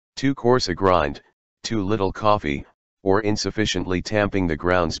Too coarse a grind, too little coffee, or insufficiently tamping the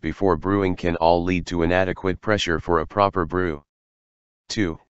grounds before brewing can all lead to inadequate pressure for a proper brew.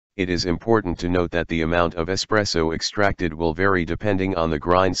 2. It is important to note that the amount of espresso extracted will vary depending on the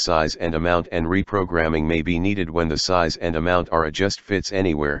grind size and amount, and reprogramming may be needed when the size and amount are adjust fits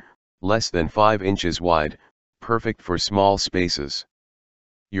anywhere, less than 5 inches wide, perfect for small spaces.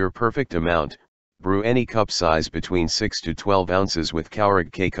 Your perfect amount: brew any cup size between 6 to 12 ounces with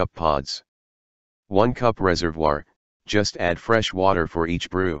Keurig K-cup pods. 1 cup reservoir, just add fresh water for each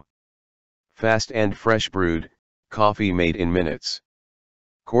brew. Fast and fresh brewed, coffee made in minutes.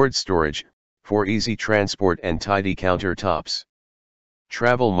 Cord storage, for easy transport and tidy countertops.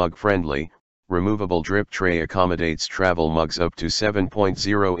 Travel mug friendly, removable drip tray accommodates travel mugs up to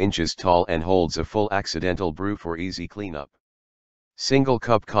 7.0 inches tall and holds a full accidental brew for easy cleanup. Single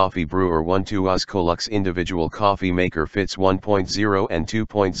cup coffee brewer 1-2 Oz CHULUX individual coffee maker fits 1.0 and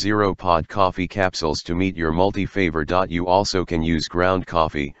 2.0 pod coffee capsules to meet your multi-flavor. You also can use ground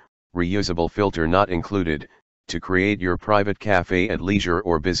coffee, reusable filter not included, to create your private cafe at leisure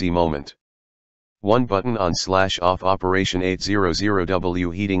or busy moment. 1 button on/off operation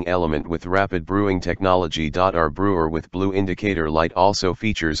 800W heating element with rapid brewing technology. Our brewer with blue indicator light also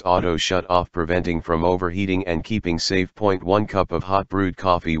features auto shut off, preventing from overheating and keeping safe. 1 cup of hot brewed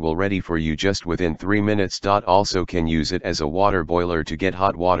coffee will ready for you just within 3 minutes. Also can use it as a water boiler to get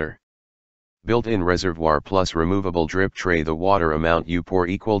hot water. Built-in reservoir plus removable drip tray. The water amount you pour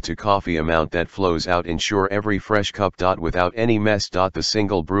equal to coffee amount that flows out. Ensure every fresh cup. Without any mess. The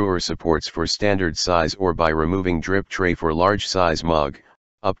single brewer supports for standard size or by removing drip tray for large size mug,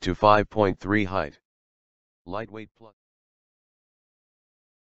 up to 5.3 height. Lightweight plus.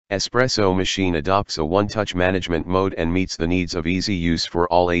 Espresso machine adopts a one-touch management mode and meets the needs of easy use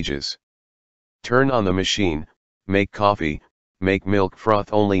for all ages. Turn on the machine, make coffee, make milk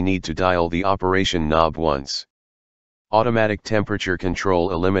froth. Only need to dial the operation knob once. Automatic temperature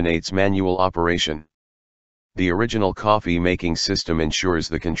control eliminates manual operation. The original coffee making system ensures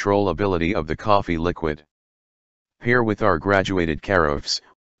the controllability of the coffee liquid. Pair with our graduated carafes,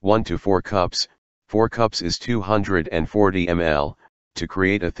 1 to 4 cups, 4 cups is 240 ml, to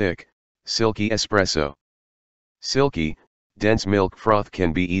create a thick, silky espresso. Silky, dense milk froth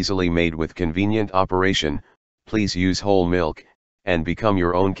can be easily made with convenient operation. Please use whole milk, and become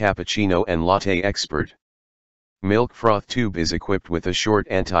your own cappuccino and latte expert. Milk froth tube is equipped with a short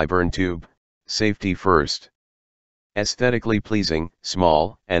anti-burn tube, safety first. Aesthetically pleasing,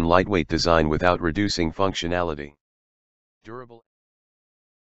 small, and lightweight design without reducing functionality. Durable.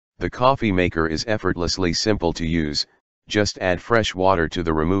 The coffee maker is effortlessly simple to use. Just add fresh water to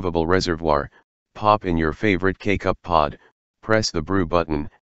the removable reservoir, pop in your favorite K-cup pod, press the brew button,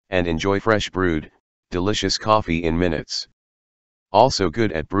 and enjoy fresh brewed, delicious coffee in minutes. Also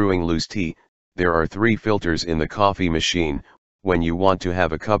good at brewing loose tea. There are 3 filters in the coffee machine. When you want to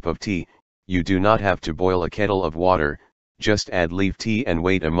have a cup of tea, you do not have to boil a kettle of water, just add leaf tea and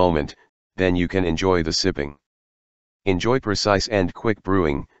wait a moment, then you can enjoy the sipping. Enjoy precise and quick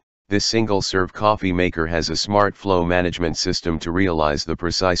brewing. This single-serve coffee maker has a smart flow management system to realize the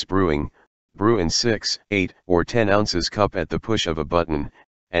precise brewing. Brew in 6, 8, or 10 ounces cup at the push of a button,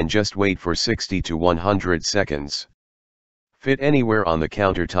 and just wait for 60 to 100 seconds. Fit anywhere on the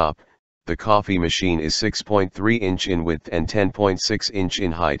countertop. The coffee machine is 6.3 inch in width and 10.6 inch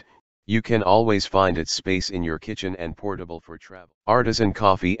in height. You can always find its space in your kitchen and portable for travel. Artisan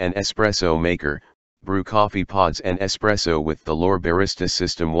coffee and espresso maker. Brew coffee pods and espresso with the Latte Barista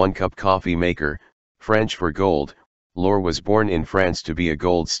system. 1 cup coffee maker, French for gold. Latte was born in France to be a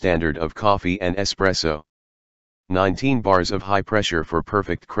gold standard of coffee and espresso. 19 bars of high pressure for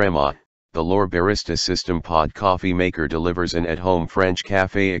perfect crema. The Latte Barista system pod coffee maker delivers an at-home French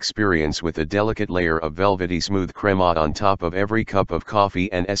cafe experience with a delicate layer of velvety smooth crema on top of every cup of coffee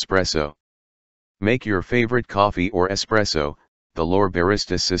and espresso. Make your favorite coffee or espresso. The Latte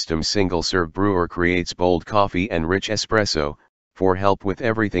Barista system single-serve brewer creates bold coffee and rich espresso, for help with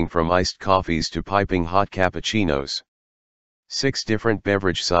everything from iced coffees to piping hot cappuccinos. 6 different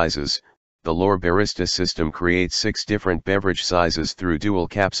beverage sizes. The Latte Barista system creates 6 different beverage sizes through dual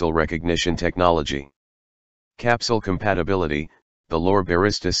capsule recognition technology. Capsule compatibility. The Latte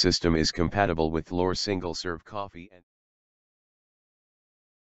Barista system is compatible with Latte single-serve coffee and